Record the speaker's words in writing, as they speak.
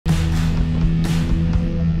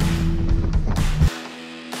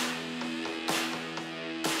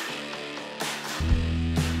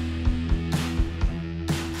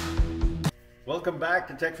Welcome back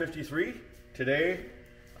to Tech 53. Today,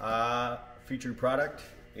 featured product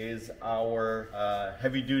is our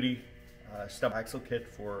heavy-duty stub axle kit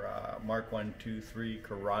for Mk1 Mk2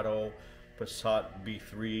 Corrado, Passat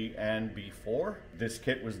B3 and B4. This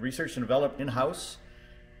kit was researched and developed in-house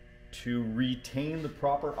to retain the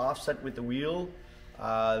proper offset with the wheel.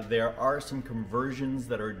 There are some conversions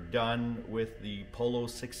that are done with the Polo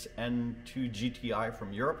 6N2 GTI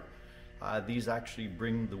from Europe. These actually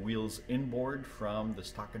bring the wheels inboard from the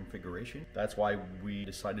stock configuration. That's why we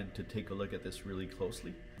decided to take a look at this really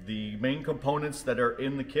closely. The main components that are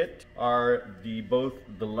in the kit are both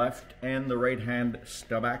the left and the right hand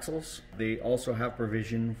stub axles. They also have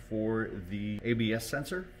provision for the ABS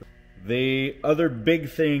sensor. The other big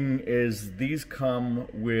thing is these come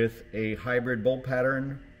with a hybrid bolt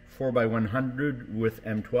pattern, 4x100 with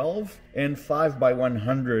M12 and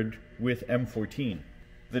 5x100 with M14.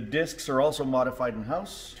 The discs are also modified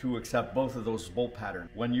in-house to accept both of those bolt patterns.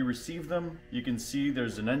 When you receive them, you can see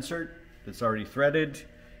there's an insert that's already threaded,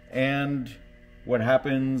 and what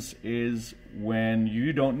happens is when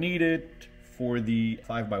you don't need it for the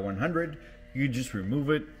 5x100, you just remove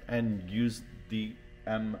it and use the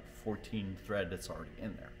M14 thread that's already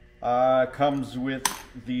in there. Comes with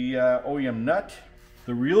the OEM nut.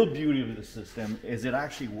 The real beauty of the system is it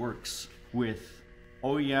actually works with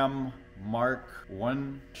OEM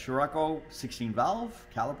Mk1 Scirocco 16 valve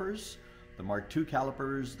calipers, the Mk2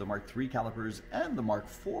 calipers, the Mk3 calipers, and the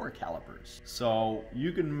Mk4 calipers. So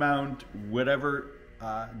you can mount whatever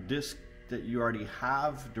disc that you already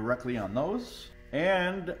have directly on those.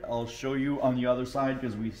 And I'll show you on the other side,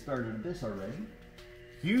 because we started this already.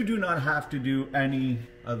 You do not have to do any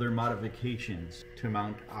other modifications to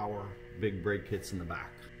mount our big brake kits in the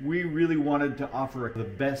back. We really wanted to offer the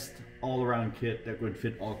best all-around kit that would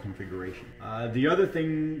fit all configuration. The other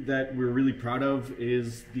thing that we're really proud of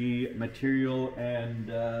is the material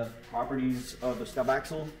and properties of the stub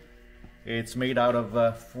axle. It's made out of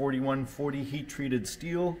 4140 heat-treated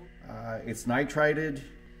steel. It's nitrided.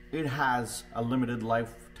 It has a limited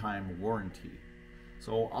lifetime warranty.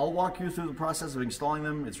 So I'll walk you through the process of installing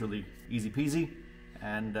them. It's really easy peasy,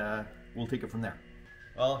 and we'll take it from there.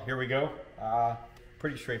 Well, here we go.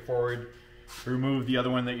 Pretty straightforward. Remove the other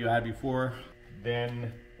one that you had before,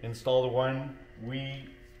 then install the one. We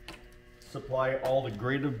supply all the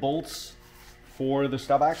graded bolts for the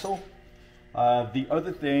stub axle. The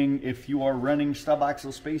other thing, if you are running stub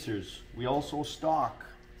axle spacers, we also stock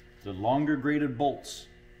the longer graded bolts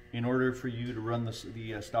in order for you to run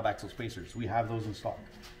the stub axle spacers. We have those in stock.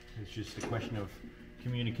 It's just a question of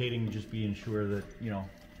communicating, just being sure that, you know,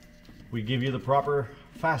 we give you the proper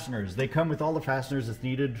fasteners. They come with all the fasteners that's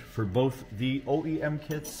needed for both the OEM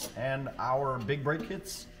kits and our big brake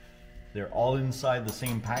kits. They're all inside the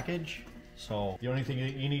same package. So the only thing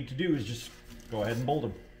that you need to do is just go ahead and bolt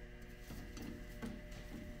them.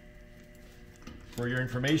 For your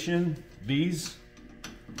information, these,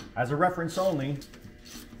 as a reference only,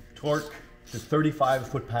 torque to 35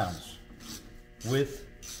 foot-pounds with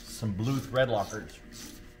some blue thread lockers.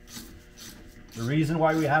 The reason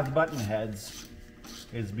why we have button heads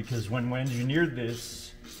is because when we engineered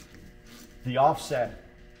this, the offset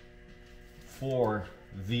for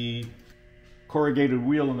the corrugated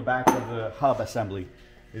wheel in the back of the hub assembly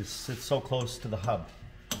sits so close to the hub.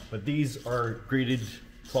 But these are graded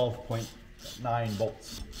 12.9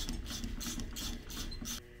 bolts.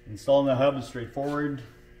 Installing the hub is straightforward.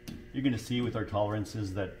 You're going to see with our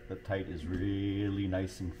tolerances that the tight is really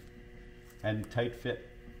nice and tight fit.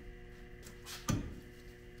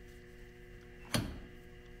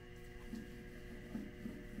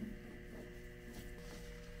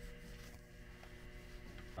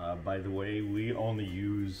 By the way, we only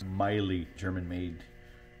use Miley German-made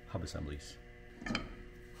hub assemblies.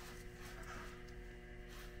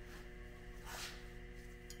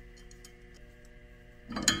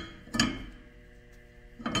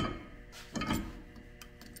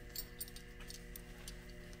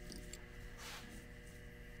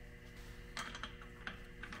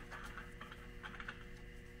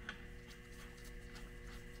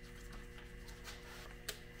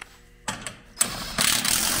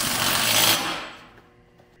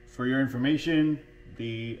 For your information,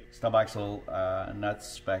 the stub axle nut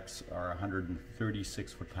specs are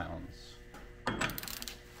 136 foot-pounds.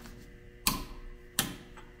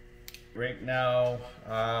 Right now,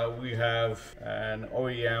 we have an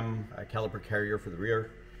OEM caliper carrier for the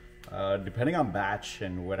rear. Depending on batch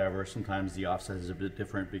and whatever, sometimes the offset is a bit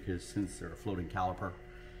different because since they're a floating caliper,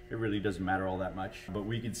 it really doesn't matter all that much. But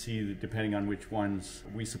we can see that depending on which ones,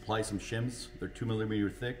 we supply some shims. They're 2 millimeter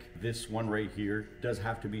thick. This one right here does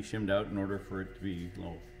have to be shimmed out in order for it to be, you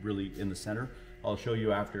know, really in the center. I'll show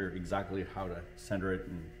you after exactly how to center it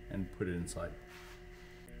and put it inside.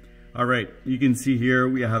 All right, you can see here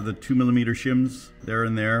we have the 2mm shims there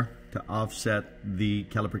and there to offset the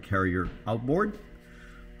caliper carrier outboard.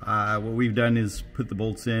 What we've done is put the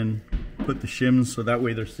bolts in, put the shims so that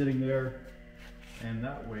way they're sitting there, and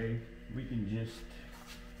that way we can just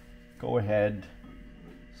go ahead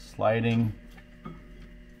sliding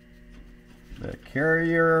the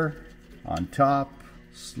carrier on top,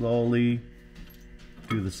 slowly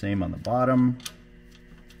do the same on the bottom.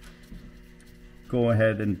 Go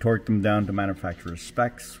ahead and torque them down to manufacturer's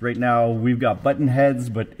specs. Right now we've got button heads,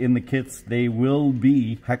 but in the kits they will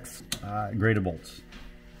be hex graded bolts.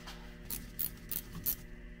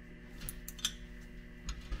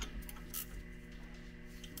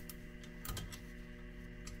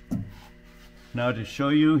 Now to show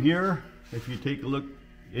you here, if you take a look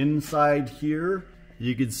inside here,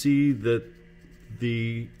 you can see that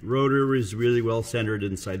the rotor is really well centered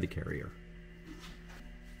inside the carrier.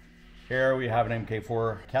 Here we have an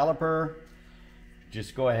Mk4 caliper.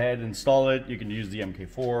 Just go ahead and install it. You can use the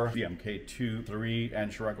Mk4, the Mk2 Mk3,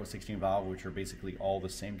 and Scirocco 16 valve, which are basically all the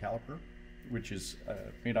same caliper, which is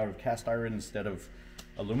made out of cast iron instead of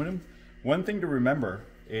aluminum. One thing to remember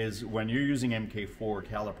is when you're using Mk4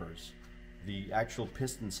 calipers, the actual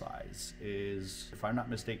piston size is, if I'm not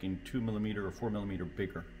mistaken, 2mm or 4mm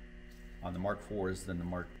bigger on the Mark IVs than the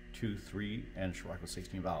Mark II, 3, and Scirocco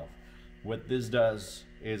 16 valve. What this does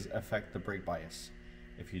is affect the brake bias.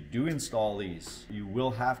 If you do install these, you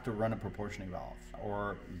will have to run a proportioning valve,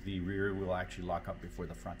 or the rear will actually lock up before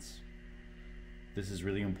the fronts. This is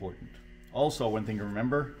really important. Also, one thing to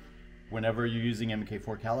remember, whenever you're using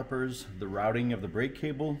Mk4 calipers, the routing of the brake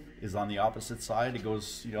cable is on the opposite side. It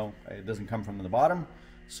goes, it doesn't come from the bottom.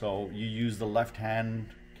 So you use the left hand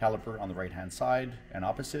caliper on the right hand side and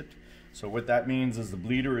opposite. So what that means is the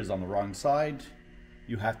bleeder is on the wrong side.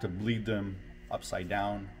 You have to bleed them upside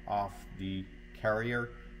down off the carrier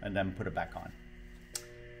and then put it back on.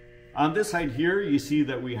 On this side here, you see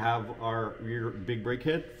that we have our rear big brake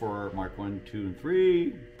kit for Mark 1, 2, and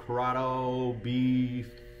 3, Corrado, B3,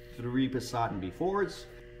 Passat, and B4s.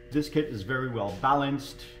 This kit is very well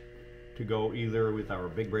balanced to go either with our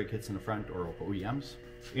big brake kits in the front or OEMs.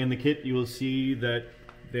 In the kit, you will see that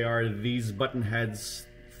there are these button heads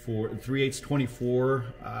for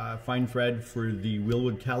 3/8/24 fine thread for the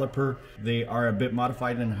wheelwood caliper. They are a bit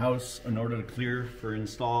modified in-house in order to clear for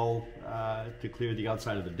install, to clear the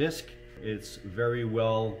outside of the disc. It's very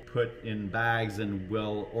well put in bags and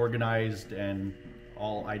well organized and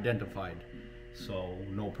all identified, so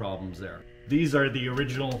no problems there. These are the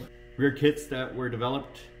original rear kits that were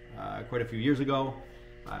developed quite a few years ago.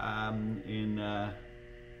 In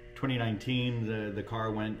 2019, the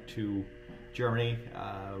car went to Germany.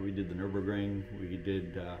 We did the Nürburgring, we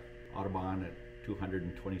did Autobahn at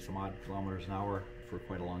 220 some odd kilometers an hour for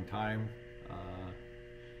quite a long time.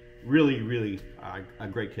 Really a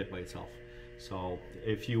great kit by itself. So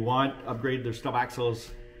if you want to upgrade their stub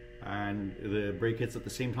axles and the brake kits at the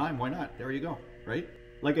same time, why not? There you go, right?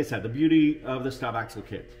 Like I said, the beauty of the stub axle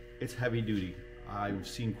kit, it's heavy duty. I've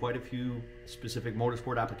seen quite a few specific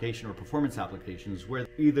motorsport application or performance applications where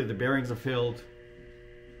either the bearings have failed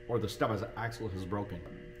or the stub axle has broken.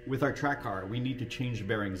 With our track car, we need to change the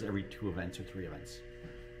bearings every 2 events or 3 events.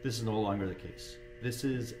 This is no longer the case. This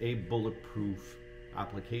is a bulletproof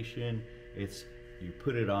application. It's, you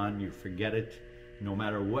put it on, you forget it. No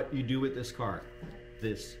matter what you do with this car,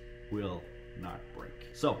 this will not break.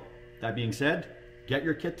 So, that being said, get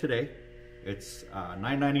your kit today. It's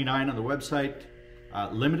 $9.99 on the website.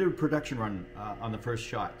 Limited production run on the first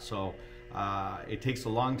shot. So it takes a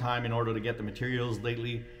long time in order to get the materials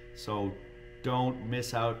lately. So don't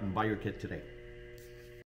miss out and buy your kit today.